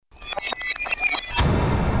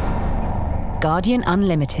Guardian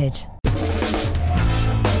Unlimited.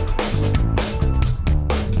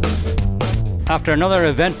 After another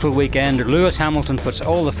eventful weekend, Lewis Hamilton puts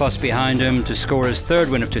all the fuss behind him to score his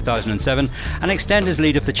third win of 2007 and extend his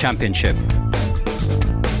lead of the championship.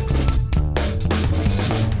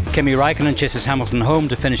 Kimi Räikkönen chases Hamilton home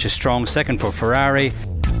to finish a strong second for Ferrari.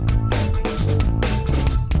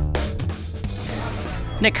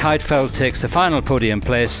 Nick Heidfeld takes the final podium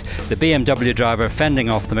place, the BMW driver fending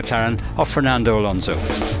off the McLaren of Fernando Alonso.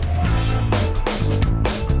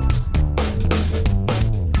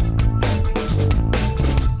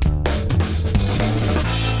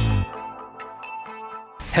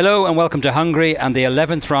 Hello and welcome to Hungary and the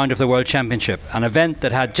 11th round of the World Championship, an event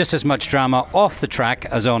that had just as much drama off the track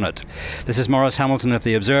as on it. This is Maurice Hamilton of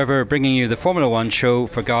The Observer bringing you the Formula One show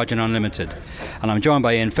for Guardian Unlimited. And I'm joined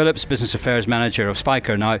by Ian Phillips, Business Affairs Manager of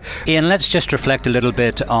Spyker. Now, Ian, let's just reflect a little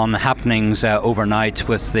bit on the happenings overnight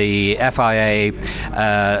with the FIA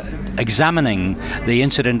examining the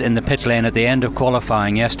incident in the pit lane at the end of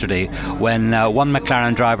qualifying yesterday when one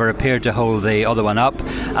McLaren driver appeared to hold the other one up.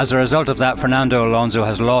 As a result of that, Fernando Alonso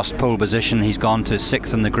has lost pole position. He's gone to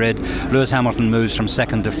sixth on the grid. Lewis Hamilton moves from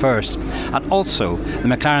second to first. And also, the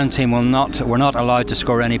McLaren team were not allowed to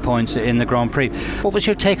score any points in the Grand Prix. What was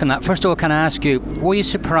your take on that? First of all, can I ask you, were you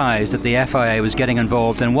surprised that the FIA was getting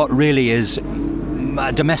involved in what really is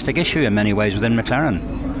a domestic issue in many ways within McLaren?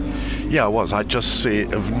 Yeah, I was. I just see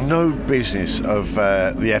it of no business of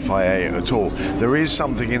the FIA at all. There is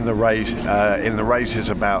something in the races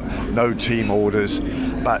about no team orders,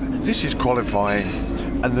 but this is qualifying,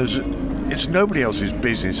 and it's nobody else's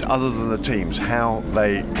business other than the teams how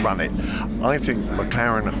they run it. I think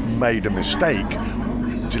McLaren made a mistake,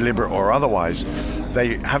 deliberate or otherwise.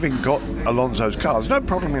 They, having got Alonso's cars, no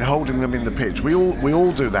problem in holding them in the pits. We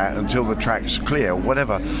all do that until the track's clear,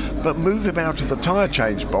 whatever. But move them out of the tyre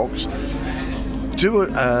change box, do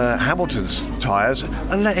Hamilton's tyres,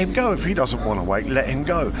 and let him go. If he doesn't want to wait, let him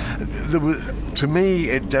go. To me,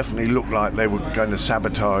 it definitely looked like they were going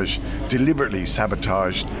to deliberately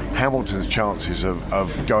sabotage Hamilton's chances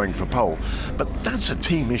of going for pole. But that's a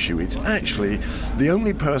team issue. It's actually the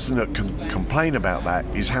only person that can complain about that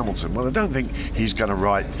is Hamilton. Well, I don't think he's going to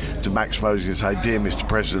write to Max Mosley and say, "Dear Mr.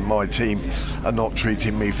 President, my team are not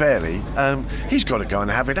treating me fairly." He's got to go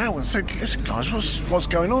and have it out and say, "Listen, guys, what's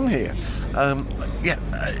going on here?"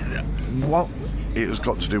 What it has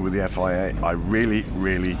got to do with the FIA, I really,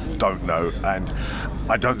 really don't know, and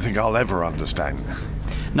I don't think I'll ever understand.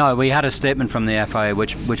 No, we had a statement from the FIA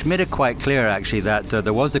which made it quite clear actually that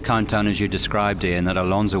there was the countdown as you described, Ian, that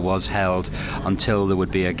Alonso was held until there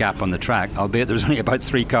would be a gap on the track, albeit there was only about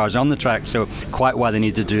 3 cars on the track, so quite why they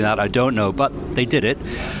needed to do that I don't know, but they did it.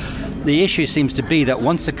 The issue seems to be that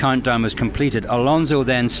once the countdown was completed, Alonso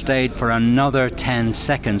then stayed for another 10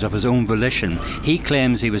 seconds of his own volition. He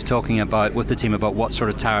claims he was talking with the team about what sort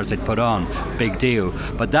of tyres they'd put on. Big deal.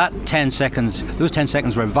 But those 10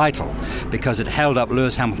 seconds were vital because it held up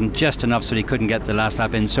Lewis Hamilton just enough so he couldn't get the last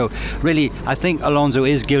lap in. So really, I think Alonso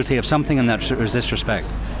is guilty of something in this respect.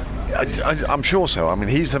 I'm sure so. I mean,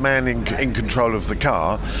 he's the man in control of the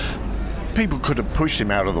car. People could have pushed him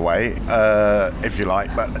out of the way, if you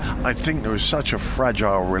like, but I think there is such a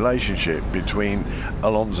fragile relationship between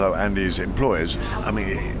Alonso and his employers. I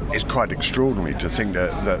mean, it's quite extraordinary to think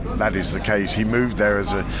that is the case. He moved there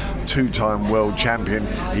as a 2-time world champion.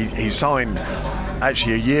 He signed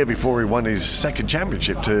actually a year before he won his second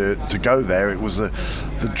championship to go there. It was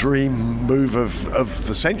the dream move of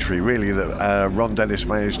the century, really, that Ron Dennis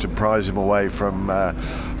managed to prize him away from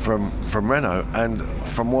Renault. And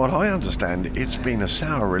from what I understand, it's been a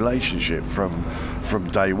sour relationship from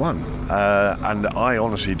day one. And I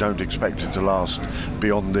honestly don't expect it to last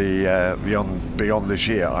beyond beyond this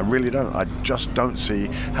year. I really don't. I just don't see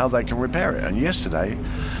how they can repair it. And yesterday,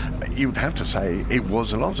 you'd have to say it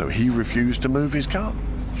was Alonso. He refused to move his car.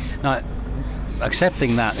 Now,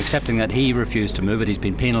 accepting that he refused to move it, he's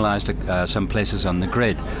been penalised at some places on the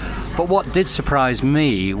grid. But what did surprise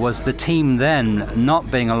me was the team then not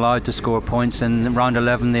being allowed to score points in round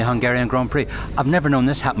 11, the Hungarian Grand Prix. I've never known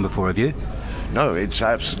this happen before, have you? No, it's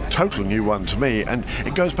a total new one to me, and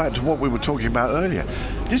it goes back to what we were talking about earlier.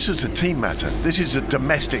 This is a team matter. This is a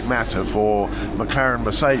domestic matter for McLaren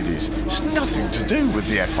Mercedes. It's nothing to do with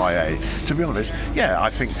the FIA, to be honest. Yeah, I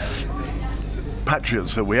think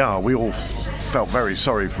patriots that we are, we all felt very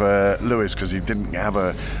sorry for Lewis because he didn't have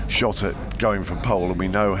a shot at going for pole, and we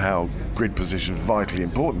know how grid position is vitally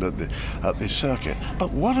important at this circuit.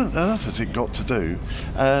 But what on earth has it got to do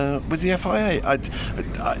with the FIA?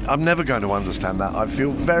 I'm never going to understand that. I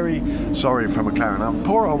feel very sorry for McLaren.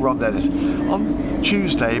 Poor old Ron Dennis. On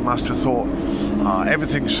Tuesday, he must have thought,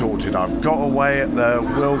 everything's sorted. I've got away at the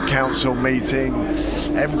World Council meeting.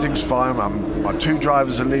 Everything's fine. My two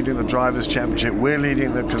drivers are leading the Drivers' Championship. We're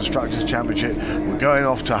leading the Constructors' Championship. We're going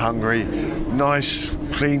off to Hungary. Nice,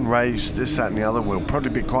 clean race, this, that and the other. We'll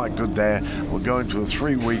probably be quite good there. We're going to a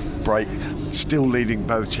 3-week break, still leading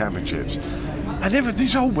both championships. And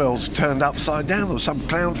these old worlds turned upside down. There was some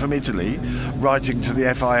clown from Italy writing to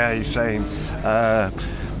the FIA saying,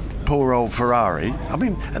 poor old Ferrari. I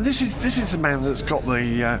mean, and this is the man that's got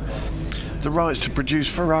the rights to produce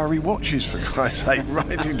Ferrari watches, for Christ's sake,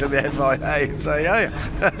 writing to the FIA and say, hey,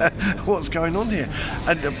 what's going on here?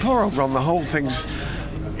 And poor old Ron, the whole thing's,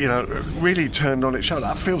 really turned on its shoulder.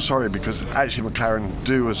 I feel sorry because actually McLaren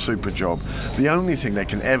do a super job. The only thing they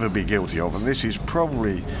can ever be guilty of, and this is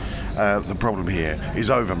probably the problem here, is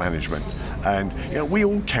over-management. And we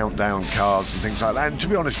all count down cars and things like that. And to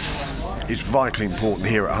be honest, it's vitally important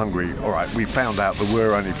here at Hungary. All right, we found out there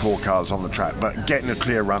were only 4 cars on the track, but getting a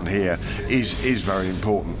clear run here is very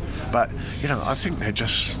important. But I think they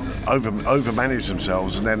just over-managed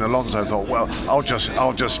themselves, and then Alonso thought, well, I'll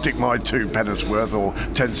just stick my 2 pennants worth or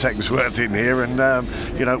 10 seconds worth in here, and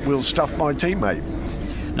we'll stuff my teammate.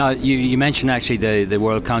 Now, you mentioned actually the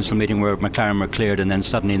World Council meeting where McLaren were cleared, and then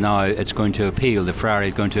suddenly now it's going to appeal. The Ferrari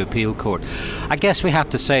is going to appeal court. I guess we have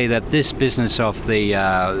to say that this business of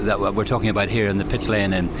that what we're talking about here in the pit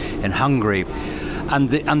lane in Hungary, and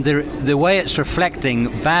the way it's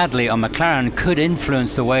reflecting badly on McLaren could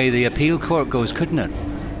influence the way the appeal court goes, couldn't it?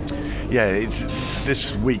 Yeah,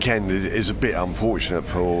 this weekend is a bit unfortunate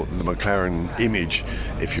for the McLaren image,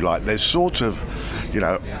 if you like. There's sort of,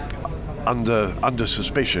 under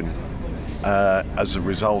suspicion as a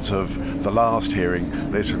result of the last hearing.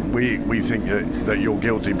 Listen, we think that you're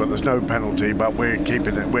guilty, but there's no penalty, but we're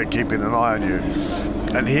keeping an eye on you.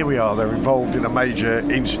 And here we are, they're involved in a major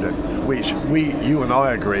incident, which you and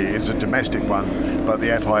I agree is a domestic one, but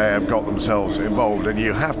the FIA have got themselves involved, and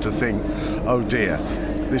you have to think, oh dear,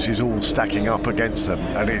 this is all stacking up against them,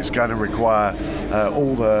 and it's going to require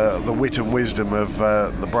all the wit and wisdom of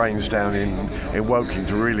the brains down in Woking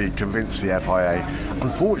to really convince the FIA,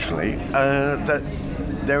 unfortunately, that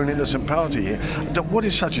they're an innocent party here. What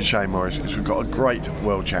is such a shame, Maurice, is we've got a great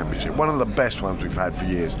World Championship, one of the best ones we've had for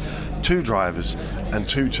years. 4 drivers and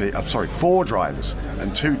 2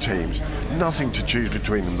 teams, nothing to choose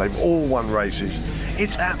between them. They've all won races.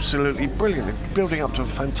 It's absolutely brilliant. They're building up to a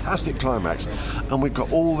fantastic climax, and we've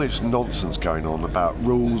got all this nonsense going on about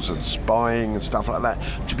rules and spying and stuff like that.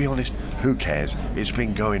 To be honest, who cares? It's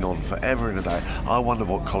been going on forever and a day. I wonder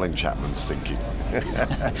what Colin Chapman's thinking.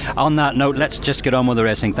 On that note, let's just get on with the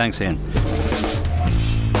racing. Thanks, Ian.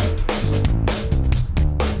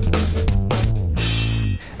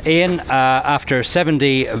 Ian, after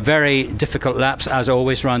 70 very difficult laps, as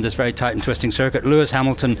always, around this very tight and twisting circuit, Lewis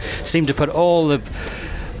Hamilton seemed to put all the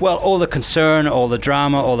concern, all the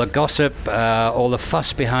drama, all the gossip, all the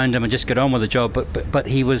fuss behind him and just get on with the job. But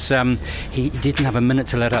he didn't have a minute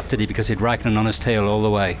to let up, did he? Because he'd Raikkonen on his tail all the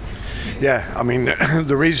way. Yeah, I mean,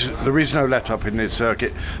 there is no let up in this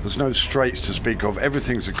circuit. There's no straights to speak of.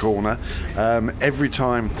 Everything's a corner. Every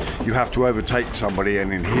time you have to overtake somebody,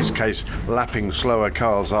 and in his case, lapping slower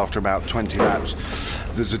cars after about 20 laps,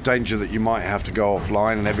 there's a danger that you might have to go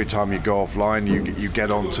offline, and every time you go offline, you get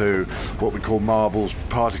onto what we call marbles,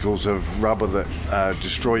 particles of rubber that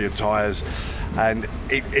destroy your tyres. And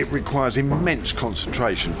it requires immense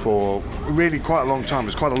concentration for really quite a long time.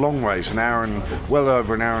 It's quite a long race, well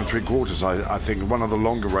over an hour and 3/4. I think one of the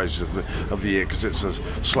longer races of the year, because it's a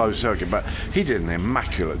slow circuit. But he did an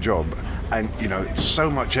immaculate job, and so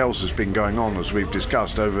much else has been going on, as we've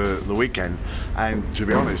discussed over the weekend. And to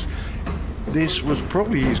be honest, this was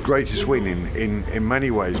probably his greatest win in many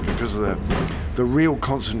ways, because of the real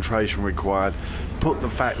concentration required. Put the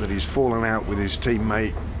fact that he's fallen out with his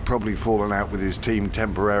teammate, probably fallen out with his team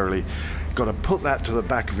temporarily, got to put that to the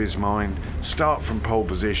back of his mind, start from pole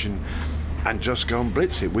position and just go and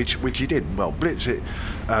blitz it, which he did. Well, blitz it,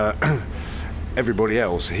 everybody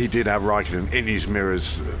else, he did have Raikkonen in his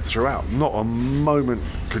mirrors throughout. Not a moment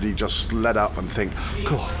could he just let up and think,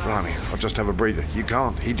 oh, blimey, I'll just have a breather. You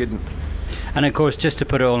can't. He didn't. And of course, just to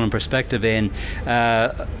put it all in perspective,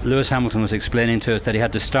 Lewis Hamilton was explaining to us that he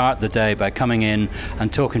had to start the day by coming in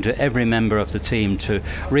and talking to every member of the team to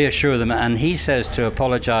reassure them, and he says to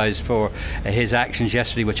apologise for his actions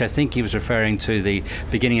yesterday, which I think he was referring to the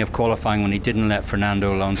beginning of qualifying when he didn't let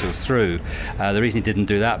Fernando Alonso through. The reason he didn't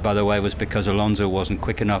do that, by the way, was because Alonso wasn't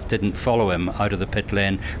quick enough, didn't follow him out of the pit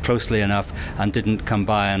lane closely enough, and didn't come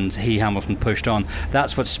by, and Hamilton pushed on.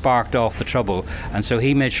 That's what sparked off the trouble, and so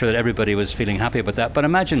he made sure that everybody was feeling happy about that. But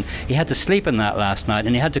imagine he had to sleep in that last night,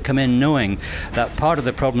 and he had to come in knowing that part of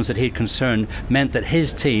the problems that he'd concerned meant that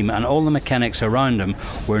his team and all the mechanics around him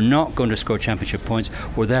were not going to score championship points,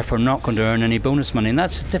 were therefore not going to earn any bonus money, and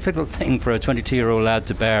that's a difficult thing for a 22-year-old lad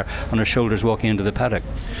to bear on his shoulders walking into the paddock.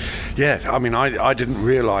 Yeah, I mean, I didn't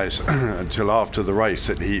realise until after the race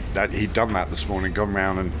that he'd done that this morning, gone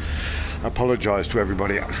round and apologised to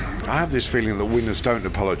everybody. I have this feeling that winners don't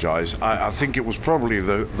apologise. I think it was probably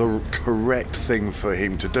the correct thing for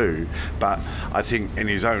him to do, but I think in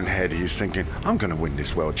his own head he's thinking, I'm going to win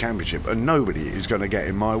this World Championship and nobody is going to get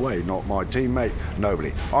in my way, not my teammate,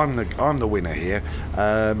 nobody. I'm the winner here,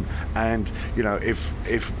 and you know,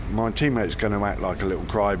 if my teammate's going to act like a little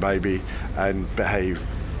crybaby and behave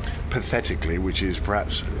pathetically, which is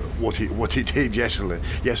perhaps what he did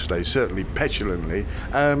yesterday, certainly petulantly,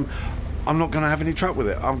 I'm not going to have any trouble with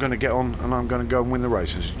it. I'm going to get on and I'm going to go and win the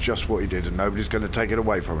race. It's just what he did, and nobody's going to take it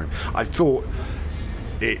away from him. I thought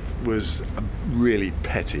it was really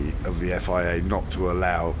petty of the FIA not to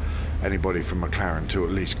allow anybody from McLaren to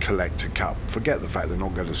at least collect a cup. Forget the fact they're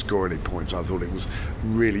not going to score any points. I thought it was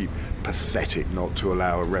really pathetic not to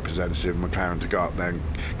allow a representative of McLaren to go up there and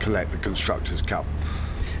collect the Constructors' Cup.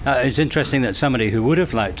 It's interesting that somebody who would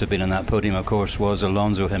have liked to have been on that podium, of course, was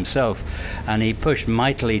Alonso himself, and he pushed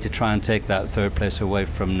mightily to try and take that third place away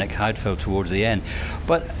from Nick Heidfeld towards the end.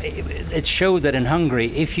 But it showed that in Hungary,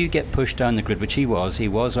 if you get pushed down the grid, which he was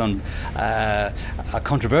on a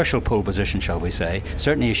controversial pole position, shall we say.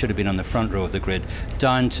 Certainly he should have been on the front row of the grid,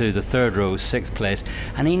 down to the third row, sixth place,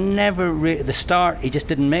 and he never the start, he just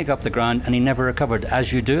didn't make up the ground, and he never recovered,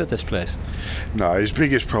 as you do at this place. No, his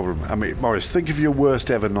biggest problem, I mean, Maurice, think of your worst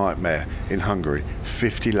ever nightmare in Hungary,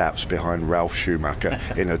 50 laps behind Ralf Schumacher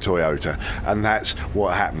in a Toyota, and that's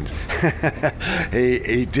what happened.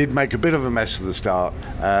 He did make a bit of a mess at the start,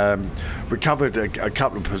 recovered a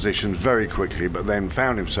couple of positions very quickly, but then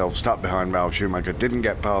found himself stuck behind Ralf Schumacher, didn't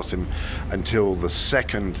get past him until the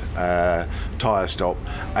second tyre stop,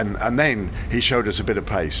 and then he showed us a bit of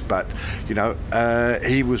pace, but you know,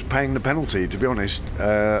 he was paying the penalty, to be honest,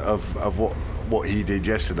 of what he did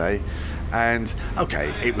yesterday. And okay,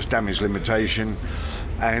 it was damage limitation,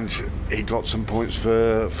 and he got some points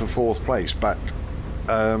for fourth place. But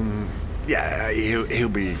yeah, he'll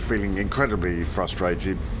be feeling incredibly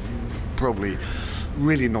frustrated. Probably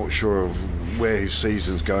really not sure of where his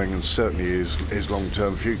season's going, and certainly his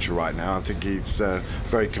long-term future right now. I think he's a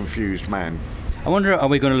very confused man. I wonder, are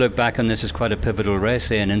we going to look back on this as quite a pivotal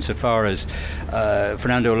race, Ian, insofar as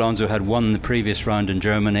Fernando Alonso had won the previous round in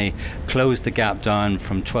Germany, closed the gap down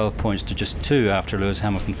from 12 points to just 2 after Lewis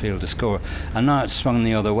Hamilton failed to score, and now it's swung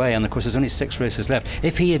the other way, and of course there's only 6 races left.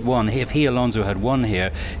 If Alonso had won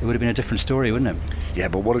here, it would have been a different story, wouldn't it? Yeah,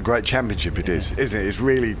 but what a great championship it is, isn't it? It's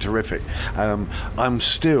really terrific. I'm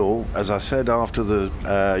still, as I said after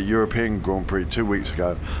the European Grand Prix 2 weeks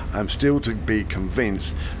ago, I'm still to be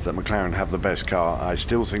convinced that McLaren have the best car. I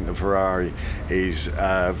still think the Ferrari is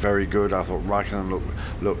very good. I thought Raikkonen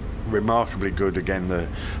looked remarkably good again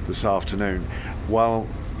this afternoon. While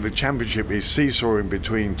the championship is seesawing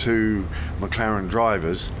between two McLaren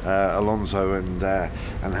drivers, Alonso and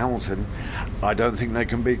Hamilton, I don't think they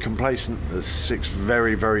can be complacent. There's 6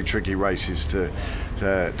 very, very tricky races to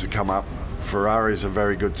come up. Ferrari's a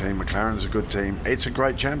very good team, McLaren's a good team. It's a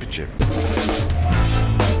great championship.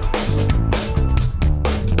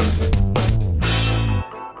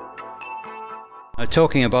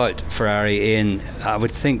 Talking about Ferrari, Ian, I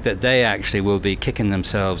would think that they actually will be kicking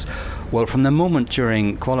themselves. Well, from the moment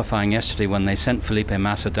during qualifying yesterday when they sent Felipe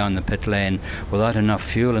Massa down the pit lane without enough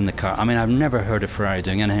fuel in the car, I mean, I've never heard of Ferrari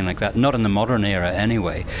doing anything like that, not in the modern era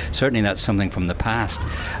anyway. Certainly that's something from the past.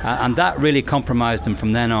 And that really compromised them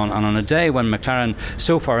from then on. And on a day when McLaren,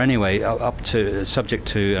 so far anyway, up to subject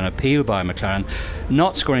to an appeal by McLaren,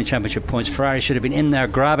 not scoring championship points, Ferrari should have been in there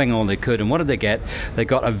grabbing all they could. And what did they get? They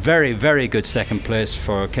got a very, very good second place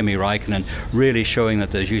for Kimi Raikkonen, really showing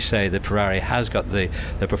that, as you say, that Ferrari has got the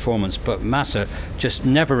performance. But Massa just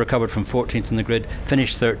never recovered from 14th in the grid,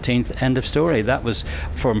 finished 13th, end of story. That was,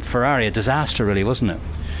 from Ferrari, a disaster really, wasn't it?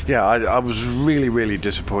 Yeah, I was really, really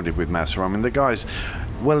disappointed with Massa. I mean, the guy's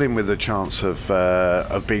well in with a chance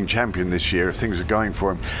of being champion this year if things are going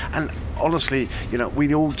for him. And honestly,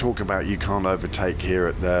 we all talk about you can't overtake here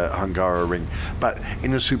at the Hungaroring, but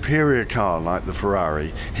in a superior car like the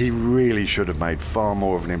Ferrari, he really should have made far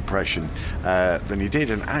more of an impression than he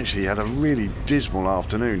did, and actually had a really dismal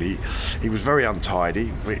afternoon. He was very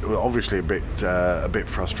untidy, obviously a bit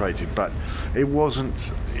frustrated, but it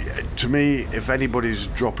wasn't. To me, if anybody's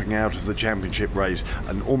dropping out of the championship race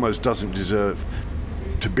and almost doesn't deserve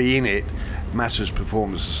to be in it, Massa's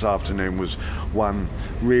performance this afternoon was one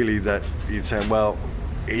really that you'd say, well,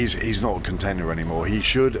 he's not a contender anymore. He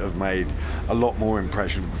should have made a lot more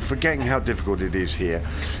impression. Forgetting how difficult it is here,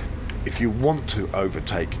 if you want to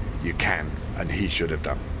overtake, you can, and he should have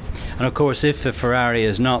done. And of course, if a Ferrari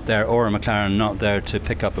is not there or a McLaren not there to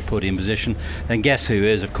pick up a podium position, then guess who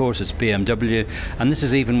is? Of course, it's BMW. And this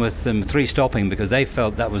is even with them three stopping, because they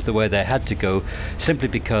felt that was the way they had to go, simply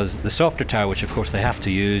because the softer tyre, which of course they have to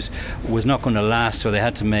use, was not going to last, so they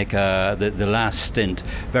had to make the last stint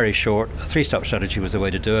very short. A three-stop strategy was the way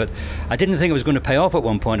to do it. I didn't think it was going to pay off at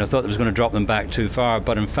one point. I thought it was going to drop them back too far,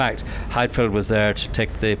 but in fact, Heidfeld was there to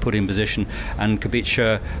take the podium position, and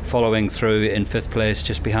Kubica following through in fifth place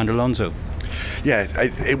just behind Alonso. Yeah,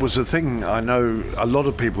 it was a thing I know a lot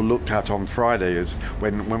of people looked at on Friday, as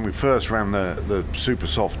when we first ran the super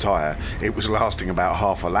soft tyre, it was lasting about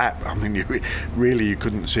half a lap. I mean, you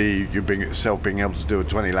couldn't see yourself being able to do a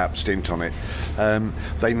 20-lap stint on it.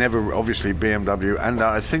 They never, obviously BMW, and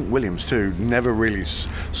I think Williams too, never really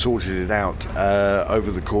sorted it out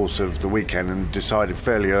over the course of the weekend, and decided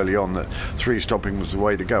fairly early on that three stopping was the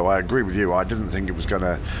way to go. I agree with you. I didn't think it was going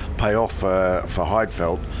to pay off for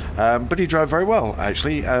Heidfeld, but he drove very well,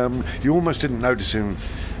 actually. You almost didn't notice him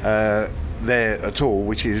there at all,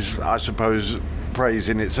 which is, I suppose, praise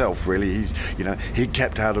in itself, really. He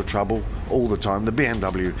kept out of trouble all the time. The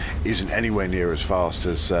BMW isn't anywhere near as fast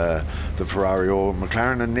as the Ferrari or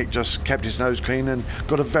McLaren, and Nick just kept his nose clean and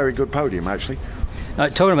got a very good podium, actually.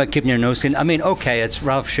 Talking about keeping your nose clean, I mean, okay, it's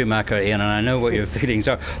Ralf Schumacher, Ian, and I know what your feelings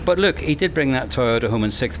are, but look, he did bring that Toyota home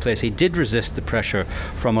in sixth place. He did resist the pressure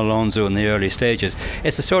from Alonso in the early stages.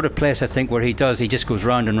 It's the sort of place, I think, where he just goes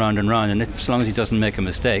round and round and round, and as long as he doesn't make a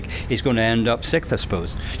mistake, he's going to end up sixth, I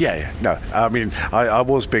suppose. Yeah, no, I mean, I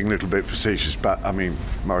was being a little bit facetious, but I mean,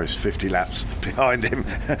 Maurice 50 laps behind him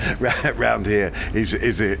round here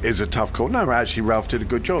is a tough call. No, actually, Ralph did a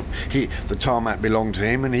good job. The tarmac belonged to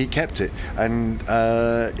him, and he kept it, and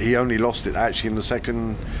he only lost it actually in the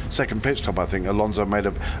second pit stop. I think Alonso made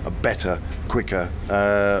a better, quicker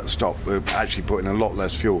stop, actually putting a lot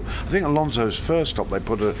less fuel. I think Alonso's first stop they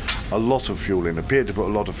put a lot of fuel in, appeared to put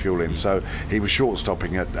a lot of fuel in, so he was short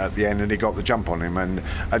stopping at the end, and he got the jump on him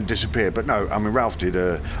and disappeared. But no, I mean, Ralph did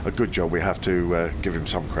a good job. We have to give him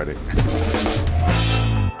some credit.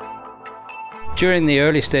 During the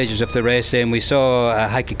early stages of the race, we saw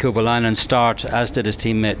Heikki Kovalainen start, as did his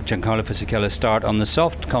teammate Giancarlo Fisichella start on the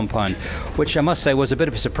soft compound, which I must say was a bit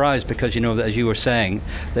of a surprise, because as you were saying,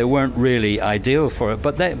 they weren't really ideal for it.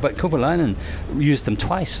 But Kovalainen used them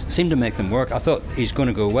twice, seemed to make them work. I thought he's going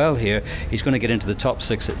to go well here. He's going to get into the top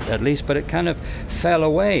six at least, but it kind of fell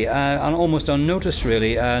away and almost unnoticed,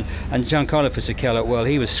 really. And Giancarlo Fisichella, well,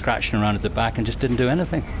 he was scratching around at the back and just didn't do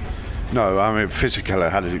anything. No, I mean,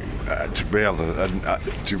 Fisichella had,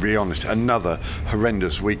 to be honest, another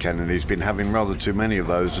horrendous weekend, and he's been having rather too many of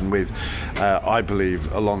those. And with, I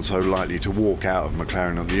believe, Alonso likely to walk out of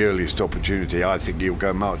McLaren at the earliest opportunity, I think he'll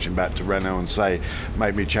go marching back to Renault and say,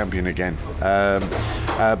 "Make me champion again."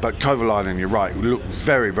 But Kovalainen, you're right, looked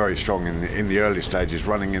very, very strong in the early stages,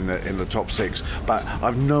 running in the top six. But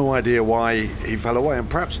I've no idea why he fell away. And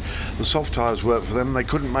perhaps the soft tyres worked for them. They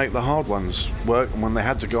couldn't make the hard ones work, and when they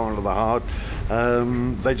had to go onto the hard,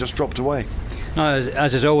 they just dropped away. Now,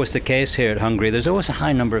 as is always the case here at Hungary, there's always a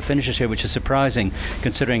high number of finishes here, which is surprising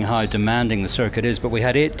considering how demanding the circuit is. But we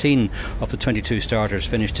had 18 of the 22 starters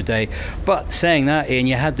finish today. But saying that, Ian,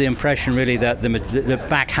 you had the impression really that the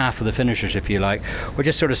back half of the finishers, if you like, were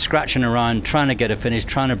just sort of scratching around, trying to get a finish,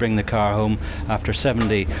 trying to bring the car home after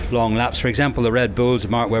 70 long laps. For example, the Red Bulls,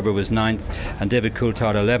 Mark Webber was 9th and David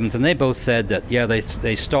Coulthard 11th, and they both said that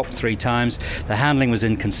they stopped 3 times. The handling was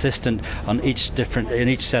inconsistent in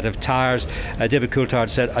each set of tyres. David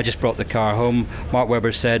Coulthard said, "I just brought the car home." Mark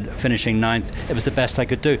Webber said, finishing 9th, "It was the best I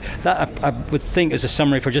could do." That I would think is a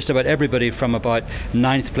summary for just about everybody, from about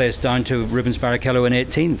 9th place down to Rubens Barrichello in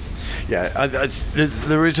 18th. Yeah,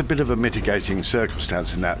 there is a bit of a mitigating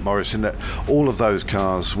circumstance in that, Maurice, in that all of those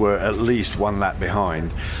cars were at least one lap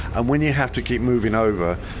behind, and when you have to keep moving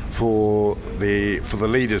over for the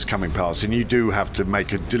leaders coming past, and you do have to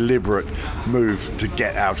make a deliberate move to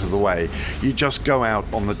get out of the way, you just go out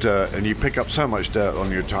on the dirt and you pick up so much dirt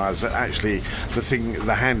on your tyres that actually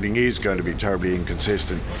the handling is going to be terribly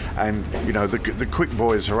inconsistent. And the quick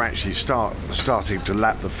boys are actually starting to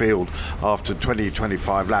lap the field after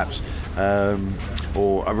 20-25 laps,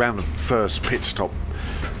 or around the first pit stop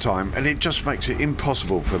time, and it just makes it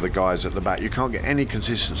impossible for the guys at the back. You can't get any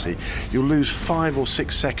consistency. You'll lose 5 or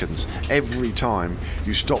 6 seconds every time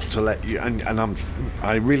you stop to let you, and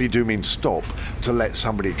I really do mean stop to let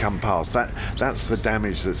somebody come past. That's the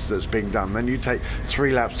damage that's being done. Then you take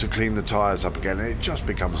 3 laps to clean the tyres up again, and it just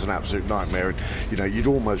becomes an absolute nightmare. And you'd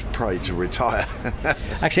almost pray to retire.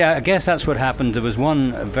 Actually, I guess that's what happened. There was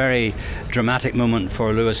one very dramatic moment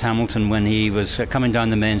for Lewis Hamilton when he was coming down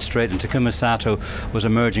the main straight and Takuma Sato was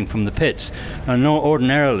emerging from the pits. Now,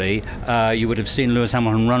 ordinarily, you would have seen Lewis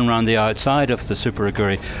Hamilton run around the outside of the Super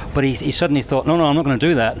Aguri, but he suddenly thought, no, I'm not going to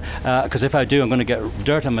do that, because if I do, I'm going to get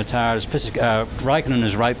dirt on my tyres. Raikkonen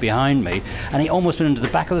is right behind me, and he almost went into the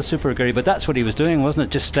back of the Super Aguri, but that's what he was doing, wasn't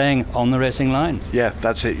it? Just staying on the racing line. Yeah,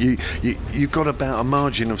 that's it. You've got about a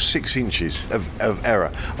margin of 6 inches of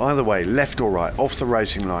error, either way, left or right, off the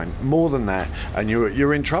racing line. More than that, and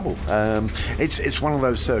you're in trouble. It's one of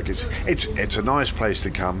those circuits. It's a nice place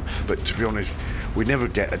to come, but to be honest, we never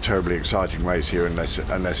get a terribly exciting race here unless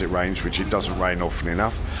it rains, which it doesn't rain often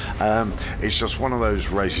enough. It's just one of those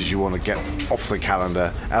races you want to get off the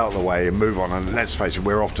calendar, out of the way, and move on. And let's face it,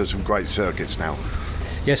 we're off to some great circuits now.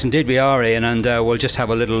 Yes, indeed we are, Ian, and we'll just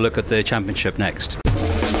have a little look at the championship next.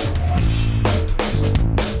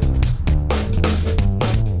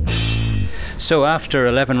 So after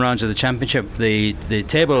 11 rounds of the championship, the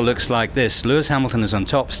table looks like this. Lewis Hamilton is on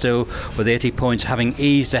top still with 80 points, having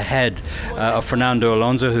eased ahead of Fernando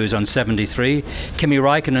Alonso, who's on 73. Kimi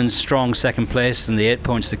Raikkonen's strong second place, and the 8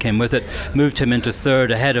 points that came with it moved him into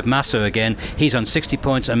third ahead of Massa again. He's on 60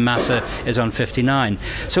 points and Massa is on 59.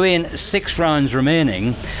 So Ian, 6 rounds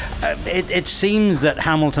remaining. It seems that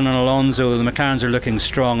Hamilton and Alonso, the McLarens, are looking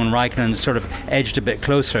strong, and Raikkonen's sort of edged a bit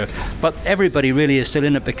closer. But everybody really is still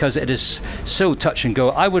in it because it is so touch and go.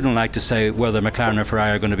 I wouldn't like to say whether McLaren or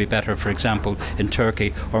Ferrari are going to be better, for example, in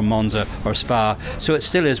Turkey or Monza or Spa. So it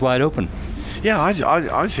still is wide open. Yeah,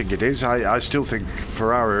 I think it is. I still think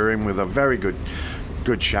Ferrari are in with a very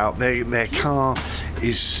good shout. Their car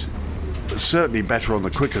is certainly better on the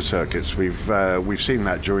quicker circuits. We've seen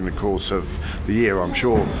that during the course of the year. I'm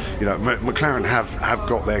sure McLaren have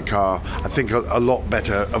got their car, I think, a lot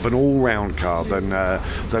better of an all-round car than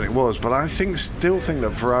it was. But I still think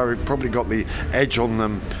that Ferrari probably got the edge on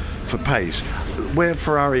them for pace. Where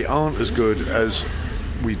Ferrari aren't as good as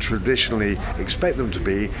we traditionally expect them to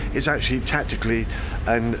be is actually tactically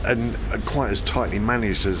and quite as tightly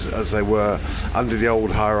managed as they were under the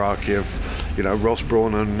old hierarchy of Ross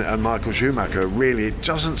Brawn and Michael Schumacher. Really, it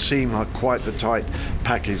doesn't seem like quite the tight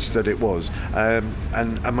package that it was, and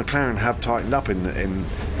McLaren have tightened up in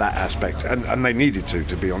that aspect, and they needed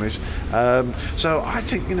to be honest. So I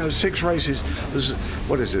think 6 races,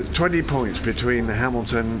 there's 20 points between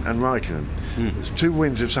Hamilton and Raikkonen. There's 2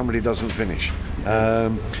 wins if somebody doesn't finish.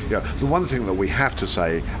 The one thing that we have to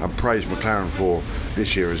say and praise McLaren for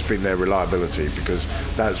this year has been their reliability, because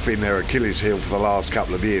that's been their Achilles heel for the last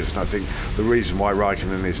couple of years, and I think the reason why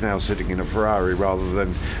Raikkonen is now sitting in a Ferrari rather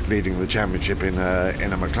than leading the championship in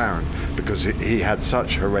a McLaren, because he had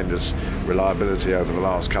such horrendous reliability over the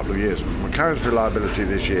last couple of years. McLaren's reliability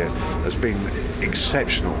this year has been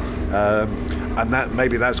exceptional, and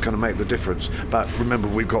that's going to make the difference. But remember,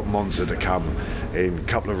 we've got Monza to come in a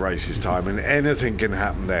couple of races time, and anything can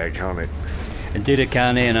happen there, can't it? Indeed it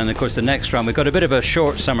can, Ian, and of course the next round, we've got a bit of a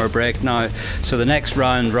short summer break now, so the next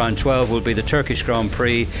round 12, will be the Turkish Grand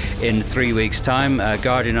Prix in 3 weeks' time.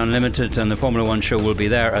 Guardian Unlimited and the Formula 1 show will be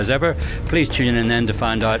there as ever. Please tune in then to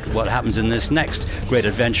find out what happens in this next great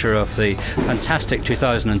adventure of the fantastic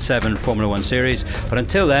 2007 Formula 1 series. But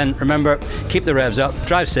until then, remember, keep the revs up,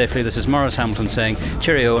 drive safely. This is Maurice Hamilton saying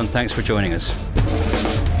cheerio and thanks for joining us.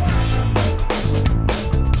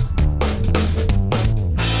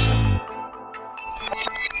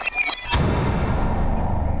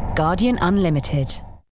 Guardian Unlimited.